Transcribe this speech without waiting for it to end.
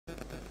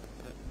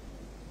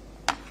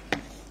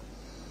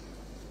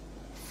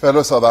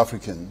Fellow South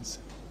Africans,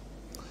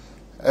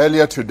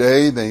 earlier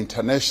today, the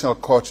International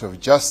Court of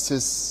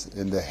Justice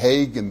in The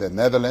Hague in the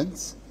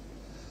Netherlands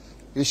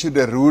issued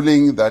a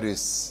ruling that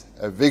is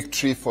a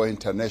victory for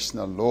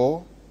international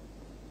law,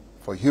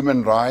 for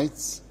human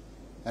rights,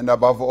 and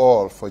above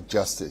all, for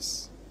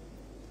justice.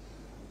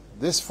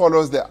 This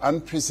follows the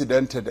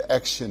unprecedented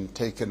action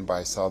taken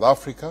by South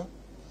Africa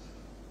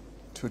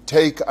to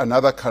take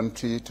another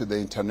country to the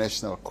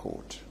International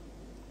Court.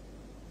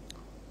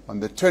 On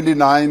the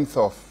 29th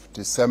of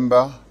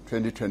December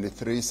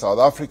 2023, South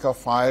Africa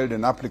filed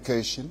an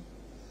application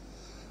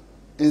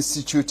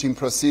instituting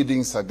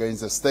proceedings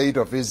against the State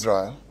of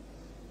Israel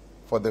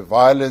for the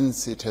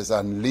violence it has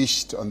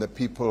unleashed on the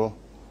people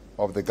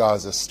of the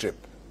Gaza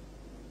Strip,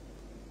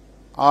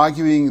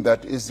 arguing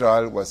that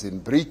Israel was in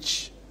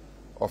breach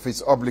of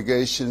its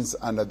obligations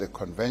under the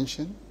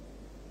Convention.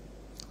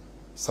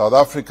 South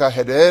Africa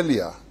had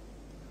earlier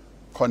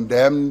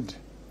condemned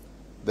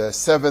the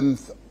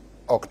 7th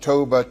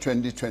October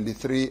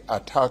 2023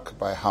 attack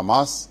by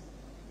Hamas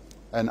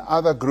and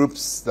other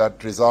groups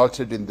that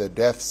resulted in the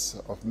deaths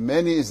of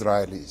many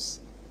Israelis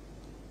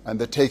and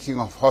the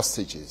taking of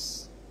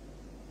hostages.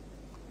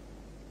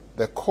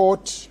 The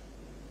court,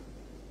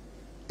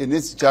 in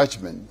its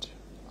judgment,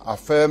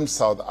 affirmed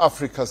South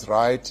Africa's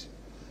right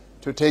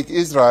to take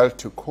Israel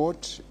to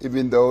court,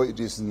 even though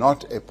it is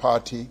not a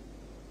party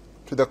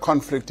to the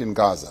conflict in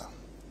Gaza.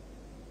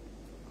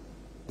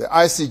 The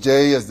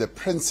ICJ, as the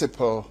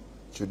principal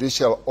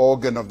judicial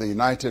organ of the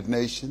United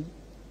Nations,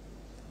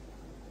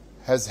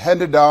 has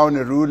handed down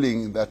a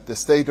ruling that the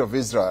State of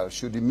Israel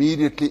should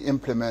immediately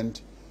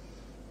implement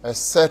a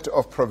set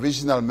of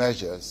provisional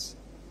measures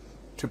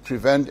to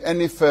prevent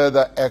any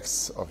further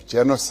acts of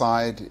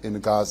genocide in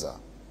Gaza,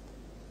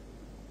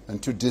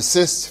 and to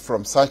desist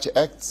from such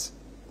acts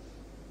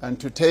and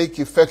to take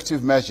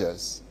effective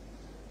measures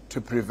to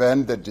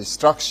prevent the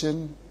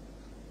destruction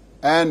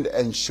and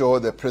ensure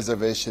the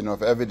preservation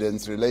of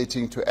evidence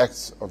relating to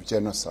acts of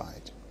genocide.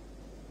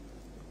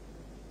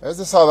 As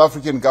the South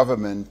African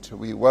government,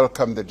 we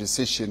welcome the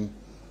decision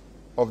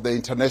of the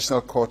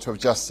International Court of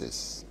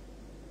Justice.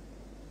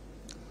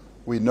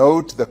 We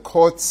note the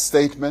court's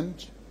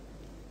statement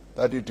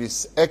that it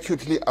is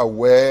acutely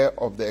aware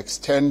of the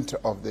extent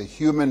of the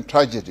human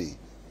tragedy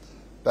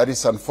that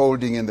is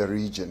unfolding in the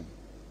region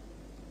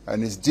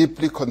and is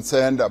deeply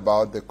concerned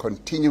about the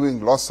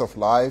continuing loss of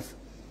life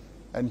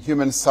and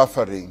human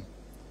suffering,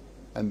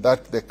 and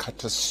that the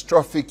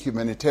catastrophic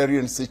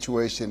humanitarian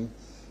situation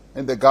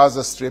in the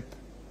Gaza Strip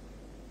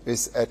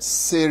is at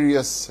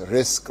serious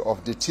risk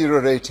of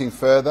deteriorating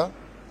further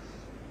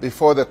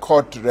before the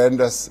court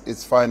renders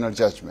its final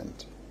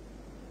judgment.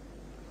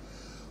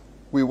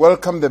 We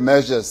welcome the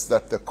measures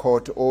that the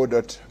court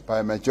ordered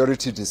by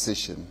majority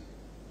decision,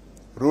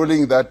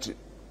 ruling that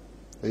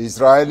the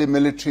Israeli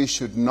military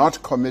should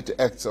not commit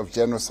acts of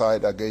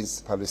genocide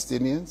against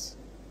Palestinians.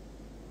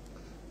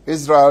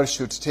 Israel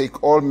should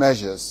take all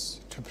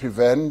measures to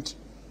prevent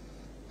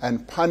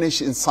and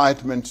punish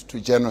incitement to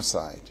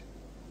genocide.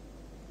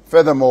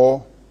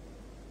 Furthermore,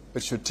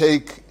 it should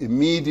take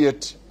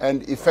immediate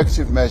and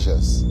effective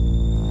measures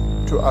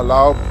to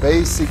allow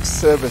basic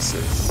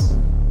services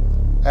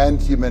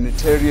and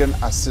humanitarian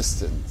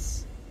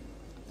assistance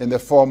in the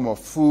form of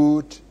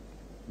food,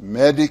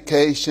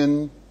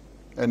 medication,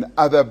 and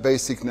other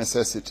basic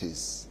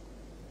necessities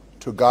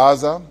to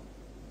Gaza,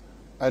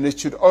 and it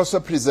should also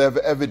preserve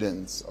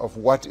evidence of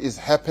what is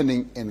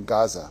happening in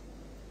Gaza.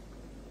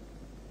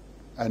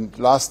 And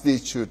lastly,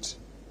 it should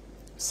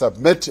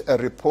submit a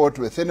report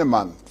within a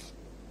month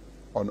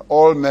on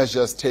all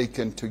measures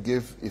taken to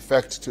give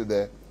effect to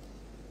the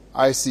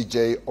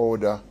ICJ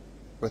order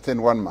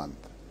within 1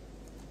 month.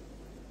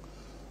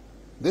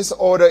 This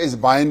order is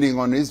binding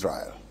on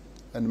Israel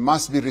and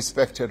must be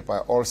respected by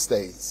all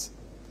states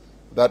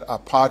that are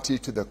party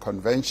to the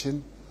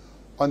Convention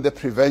on the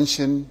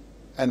Prevention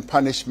and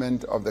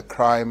Punishment of the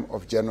Crime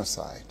of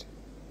Genocide.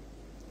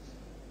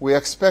 We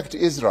expect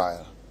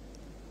Israel,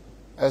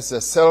 as a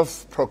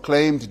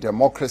self-proclaimed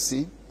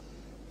democracy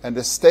and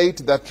a state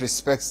that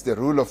respects the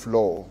rule of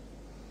law,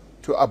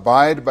 to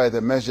abide by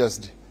the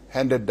measures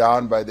handed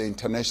down by the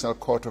International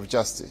Court of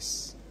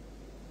Justice.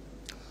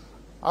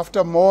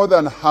 After more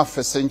than half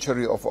a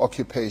century of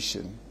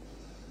occupation,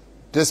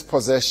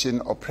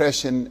 dispossession,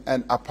 oppression,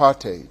 and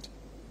apartheid,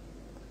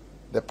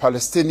 the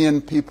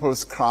Palestinian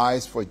people's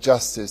cries for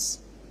justice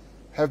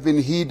have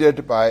been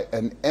heeded by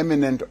an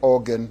eminent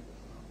organ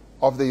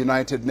of the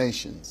United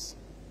Nations.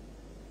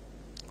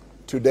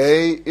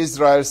 Today,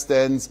 Israel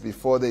stands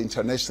before the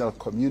international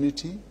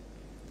community,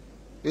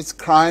 its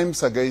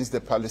crimes against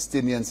the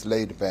Palestinians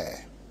laid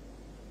bare.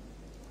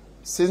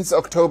 Since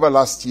October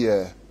last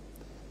year,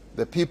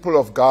 the people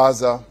of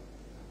Gaza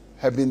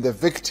have been the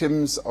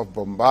victims of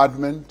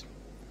bombardment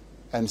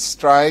and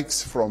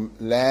strikes from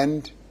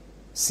land,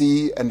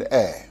 sea, and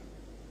air.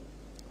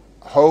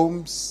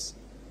 Homes,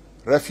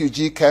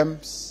 refugee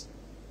camps,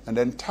 and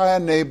entire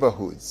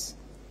neighborhoods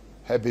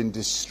have been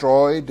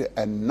destroyed,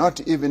 and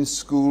not even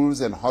schools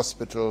and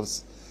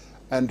hospitals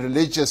and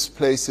religious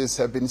places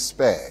have been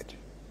spared.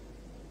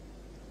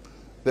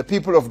 The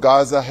people of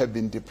Gaza have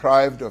been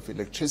deprived of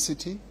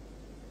electricity,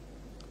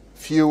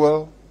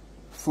 fuel,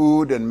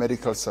 food, and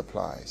medical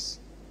supplies.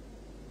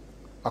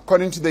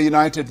 According to the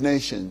United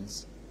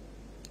Nations,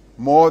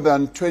 more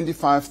than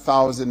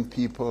 25,000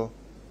 people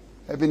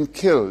have been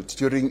killed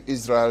during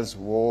Israel's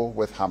war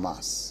with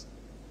Hamas.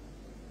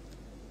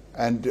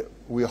 And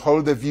we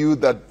hold the view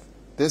that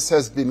this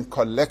has been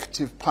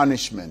collective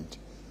punishment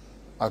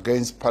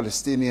against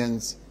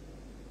Palestinians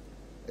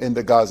in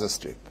the Gaza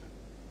Strip.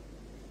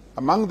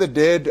 Among the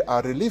dead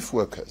are relief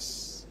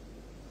workers,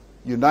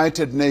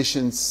 United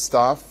Nations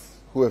staff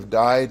who have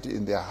died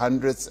in their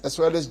hundreds, as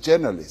well as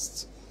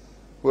journalists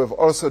who have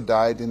also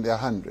died in their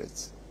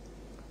hundreds.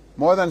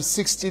 More than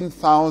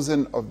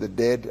 16,000 of the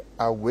dead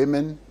are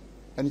women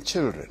and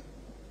children.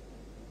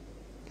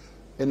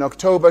 In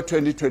October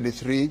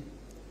 2023,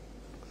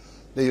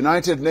 the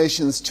United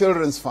Nations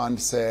Children's Fund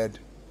said,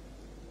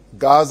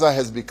 Gaza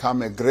has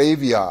become a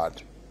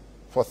graveyard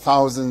for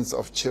thousands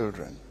of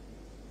children,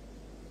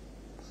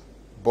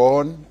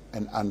 born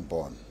and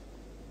unborn.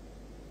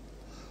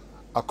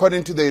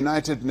 According to the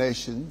United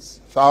Nations,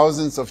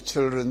 thousands of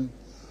children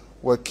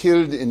were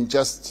killed in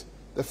just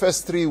the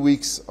first 3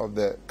 weeks of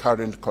the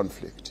current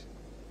conflict.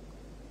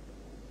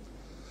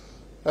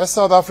 As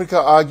South Africa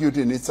argued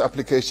in its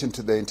application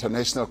to the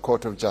International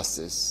Court of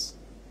Justice,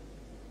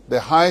 the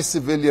high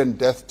civilian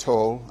death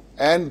toll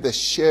and the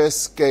sheer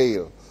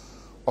scale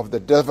of the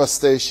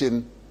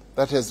devastation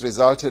that has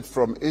resulted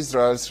from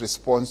Israel's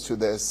response to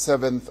the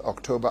 7th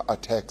October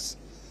attacks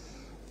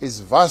is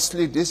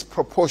vastly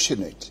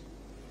disproportionate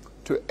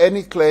to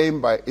any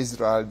claim by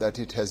Israel that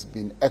it has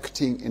been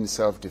acting in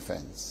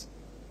self-defense.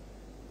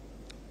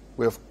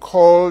 We have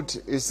called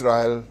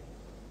Israel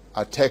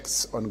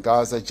attacks on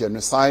Gaza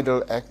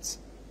genocidal acts,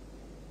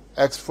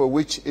 acts for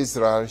which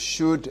Israel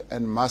should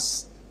and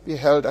must be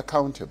held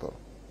accountable.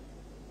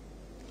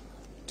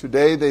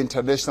 Today, the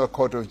International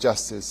Court of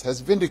Justice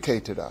has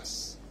vindicated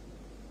us.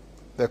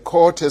 The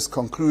court has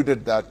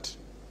concluded that,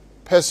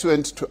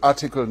 pursuant to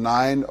Article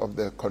 9 of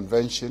the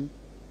Convention,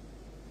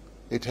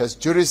 it has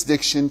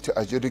jurisdiction to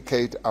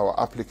adjudicate our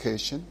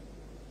application.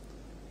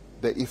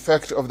 The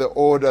effect of the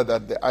order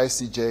that the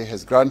ICJ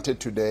has granted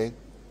today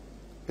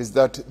is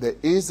that there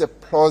is a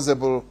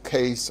plausible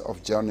case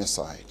of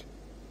genocide.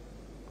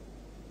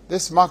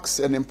 This marks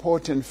an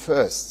important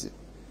first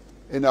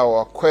in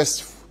our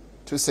quest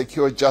to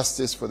secure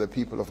justice for the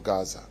people of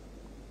Gaza.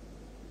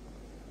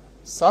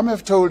 Some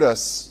have told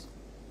us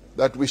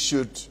that we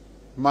should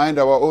mind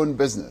our own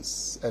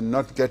business and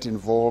not get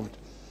involved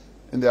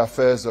in the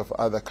affairs of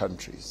other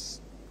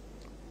countries.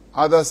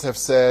 Others have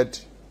said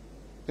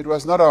it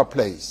was not our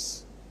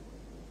place.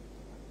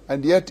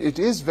 And yet it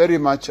is very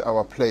much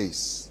our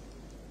place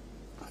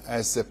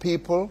as a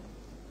people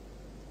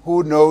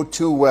who know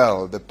too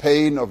well the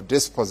pain of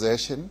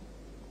dispossession,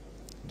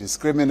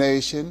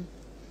 discrimination,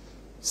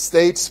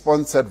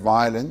 state-sponsored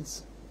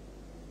violence.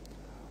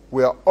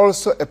 We are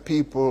also a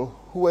people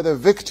who were the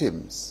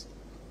victims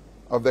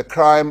of the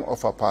crime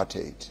of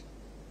apartheid.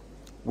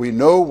 We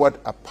know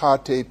what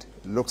apartheid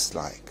looks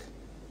like.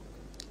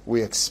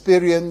 We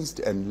experienced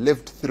and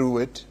lived through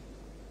it.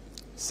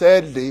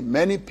 Sadly,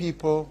 many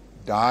people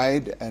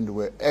died and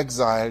were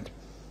exiled,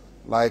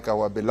 like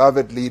our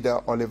beloved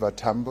leader Oliver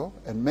Tambo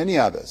and many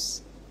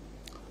others.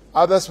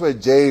 Others were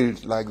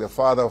jailed, like the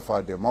father of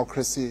our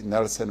democracy,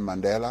 Nelson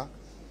Mandela,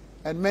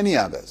 and many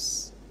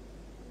others.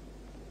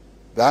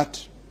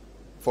 That,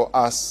 for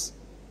us,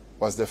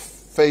 was the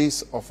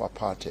face of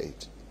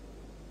apartheid.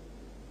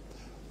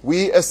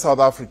 We as South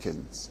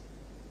Africans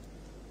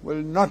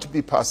will not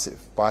be passive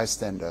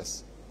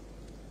bystanders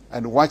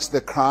and watch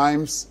the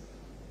crimes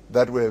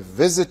that were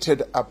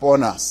visited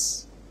upon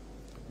us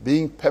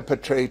being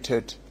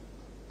perpetrated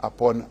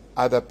upon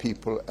other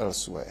people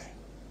elsewhere.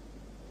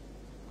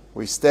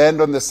 We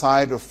stand on the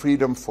side of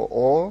freedom for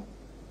all.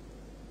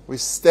 We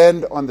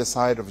stand on the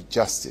side of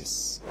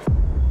justice.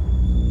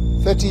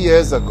 30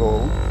 years ago,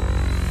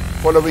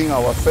 following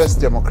our first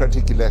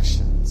democratic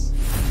elections,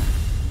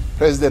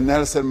 President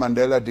Nelson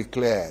Mandela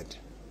declared,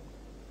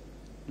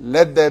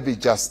 "Let there be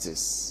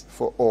justice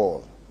for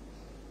all.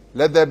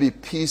 Let there be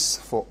peace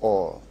for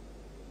all.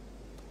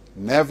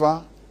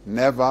 Never,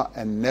 never,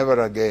 and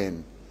never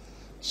again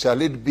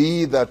shall it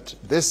be that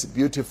this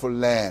beautiful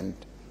land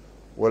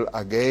will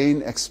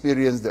again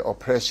experience the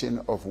oppression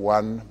of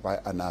one by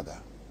another."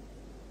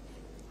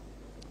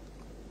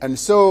 And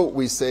so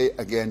we say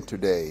again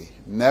today,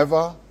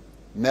 never,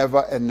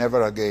 never, and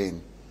never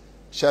again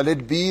shall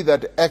it be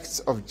that acts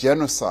of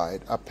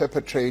genocide are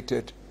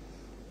perpetrated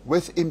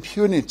with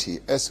impunity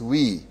as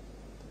we,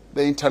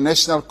 the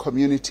international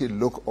community,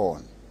 look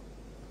on.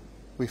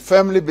 We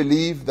firmly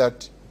believe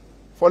that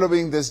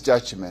following this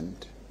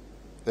judgment,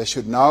 there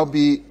should now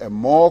be a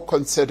more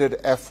concerted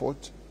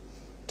effort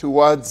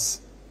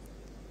towards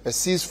a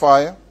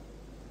ceasefire,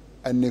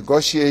 and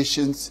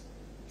negotiations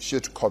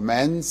should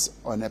commence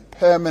on a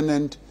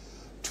permanent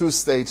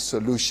two-state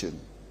solution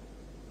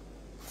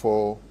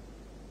for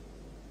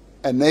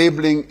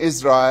enabling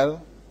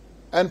Israel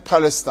and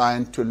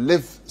Palestine to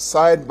live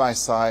side by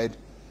side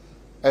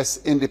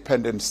as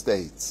independent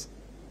states,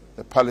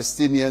 the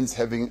Palestinians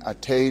having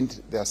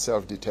attained their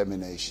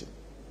self-determination.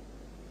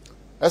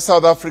 As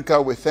South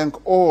Africa, we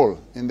thank all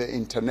in the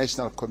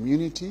international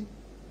community,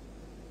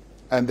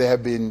 and there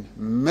have been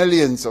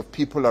millions of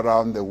people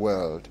around the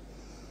world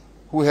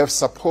who have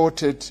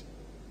supported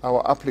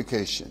our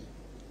application,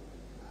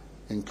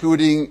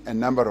 including a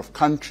number of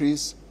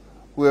countries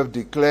who have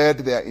declared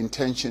their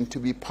intention to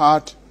be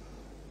part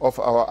of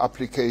our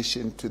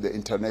application to the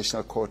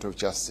International Court of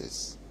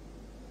Justice.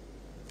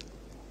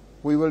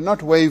 We will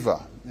not waver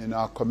in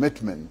our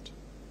commitment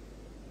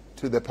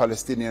to the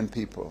Palestinian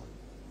people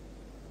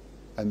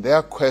and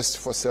their quest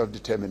for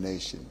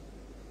self-determination.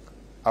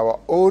 Our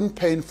own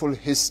painful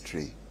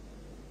history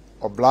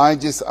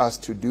obliges us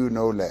to do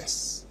no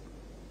less.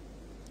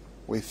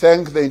 We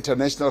thank the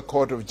International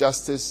Court of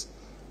Justice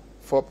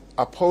for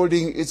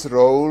upholding its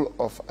role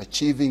of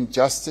achieving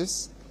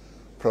justice,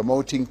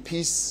 promoting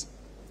peace,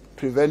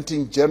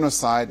 preventing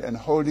genocide, and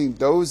holding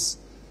those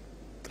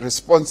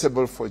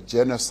responsible for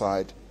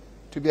genocide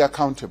to be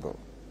accountable.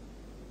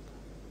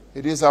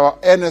 It is our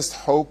earnest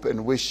hope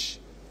and wish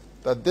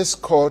that this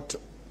court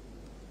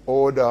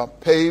order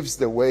paves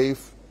the way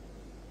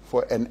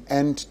for an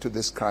end to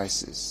this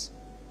crisis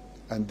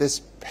and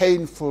this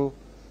painful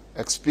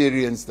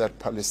experience that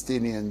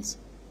Palestinians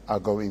are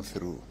going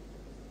through.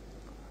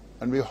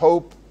 And we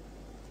hope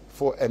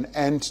for an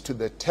end to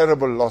the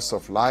terrible loss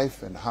of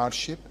life and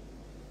hardship,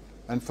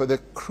 and for the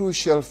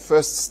crucial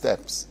first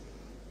steps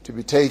to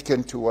be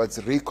taken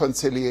towards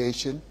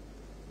reconciliation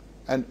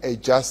and a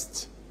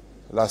just,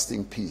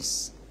 lasting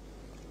peace.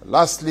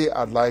 Lastly,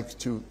 I'd like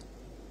to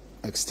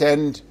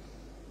extend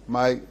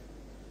my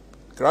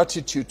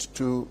gratitude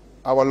to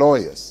our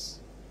lawyers,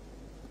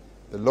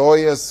 the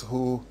lawyers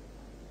who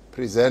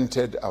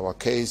presented our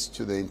case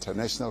to the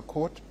International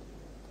Court,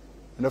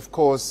 and of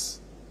course,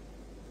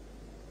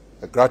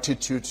 a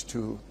gratitude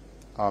to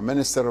our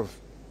Minister of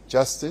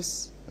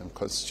Justice and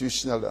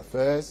Constitutional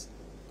Affairs,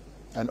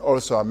 and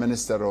also our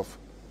Minister of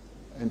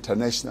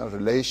International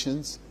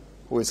Relations,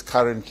 who is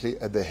currently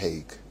at The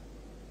Hague.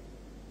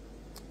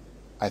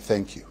 I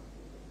thank you.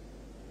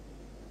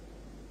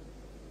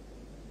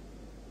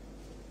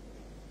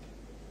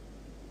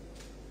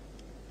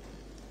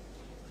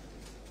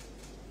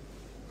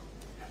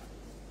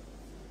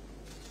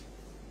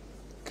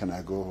 Can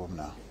I go home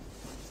now?